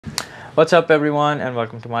What's up everyone, and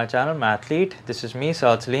welcome to my channel Mathlete. This is me,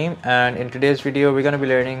 Saad Salim, and in today's video we're going to be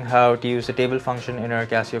learning how to use the table function in our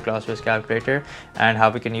Casio classwiz calculator and how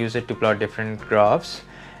we can use it to plot different graphs.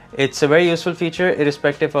 It's a very useful feature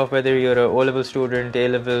irrespective of whether you're an O-level student,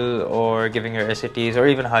 A-level, or giving your SATs, or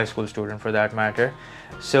even a high school student for that matter.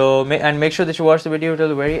 So make sure that you watch the video till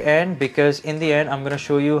the very end, because in the end I'm going to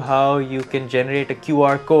show you how you can generate a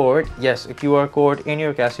QR code, yes, a QR code in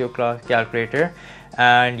your Casio calculator,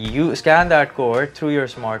 and you scan that code through your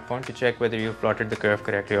smartphone to check whether you've plotted the curve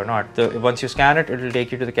correctly or not. Once you scan it, it'll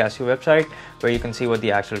take you to the Casio website where you can see what the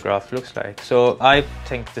actual graph looks like. So I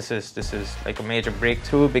think this is like a major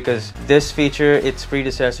breakthrough, because this feature its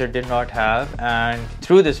predecessor did not have, and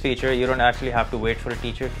through this feature you don't actually have to wait for a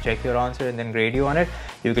teacher to check your answer and then grade you on it.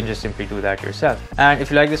 You can just simply do that yourself. And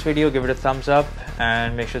if you like this video, give it a thumbs up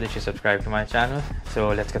and make sure that you subscribe to my channel. So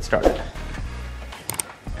let's get started.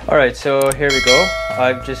 Alright, so here we go.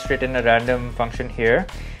 I've just written a random function here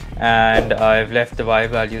and I've left the y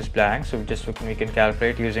values blank, so we can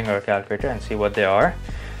calculate using our calculator and see what they are.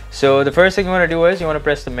 So the first thing you want to do is you want to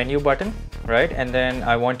press the menu button, right? And then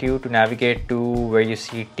I want you to navigate to where you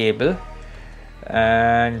see table,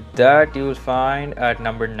 and that you'll find at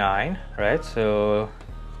number 9, right? So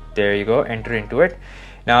there you go, enter into it.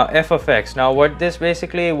 Now f of x, now what this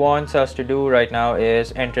basically wants us to do right now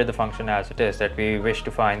is enter the function as it is, that we wish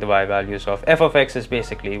to find the y values of. F of x is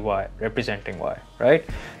basically y, representing y, right?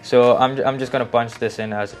 So I'm just going to punch this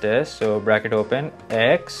in as it is. So bracket open,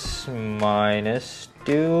 x minus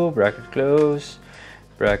 2, bracket close,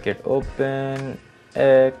 bracket open,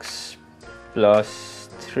 x plus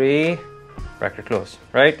 3, bracket close,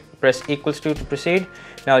 right? Press equals to proceed.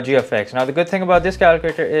 Now g of x. Now the good thing about this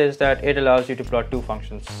calculator is that it allows you to plot two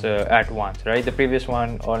functions at once, right? The previous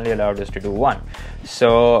one only allowed us to do one.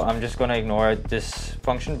 So I'm just going to ignore this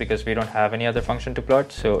function because we don't have any other function to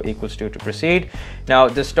plot. So equals to proceed. Now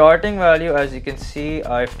the starting value, as you can see,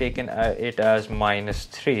 I've taken it as minus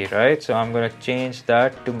 3, right? So I'm going to change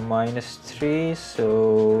that to minus 3.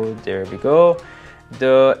 So there we go.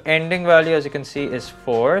 The ending value, as you can see, is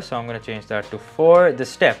 4, so I'm going to change that to 4. The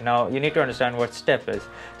step, now you need to understand what step is.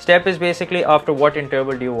 Step is basically after what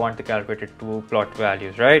interval do you want the calculator to plot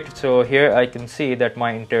values, right? So here I can see that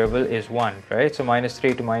my interval is 1, right? So minus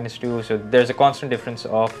 3 to minus 2, so there's a constant difference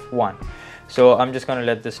of 1. So I'm just going to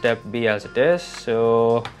let the step be as it is.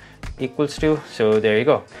 So equals to, so there you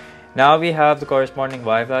go. Now we have the corresponding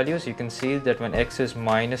y values. You can see that when x is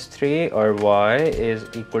minus 3, our y is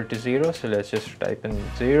equal to 0. So let's just type in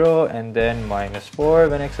 0, and then minus 4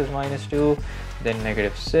 when x is minus 2, then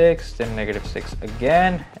negative 6, then negative 6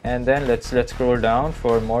 again, and then let's scroll down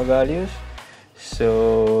for more values.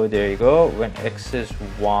 So there you go. When x is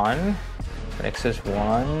 1, it's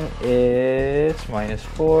minus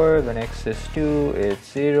 4. When x is 2,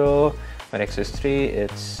 it's 0. When x is 3,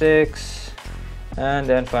 it's 6. And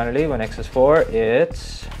then finally when x is 4,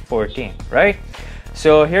 it's 14, right?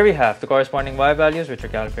 So here we have the corresponding y values which our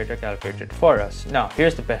calculator calculated for us. Now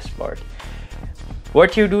here's the best part.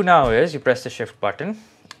 What you do now is you press the shift button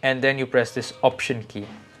and then you press this option key,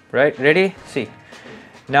 right? Ready? See.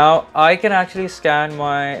 Now I can actually use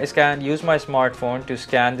my smartphone to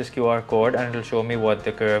scan this QR code, and it'll show me what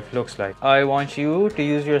the curve looks like. I want you to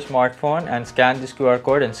use your smartphone and scan this QR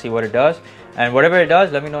code and see what it does. And whatever it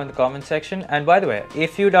does, let me know in the comment section. And by the way,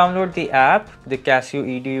 if you download the app, the Casio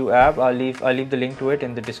EDU app, I'll leave the link to it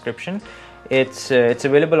in the description. It's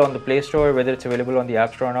available on the Play Store. Whether it's available on the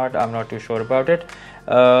App Store or not, I'm not too sure about it.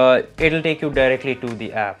 It'll take you directly to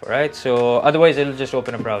the app, right? So otherwise it'll just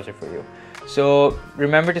open a browser for you. So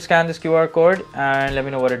remember to scan this QR code and let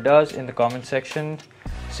me know what it does in the comment section.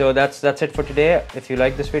 So that's it for today. If you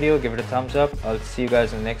like this video, give it a thumbs up. I'll see you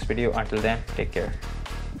guys in the next video. Until then, take care.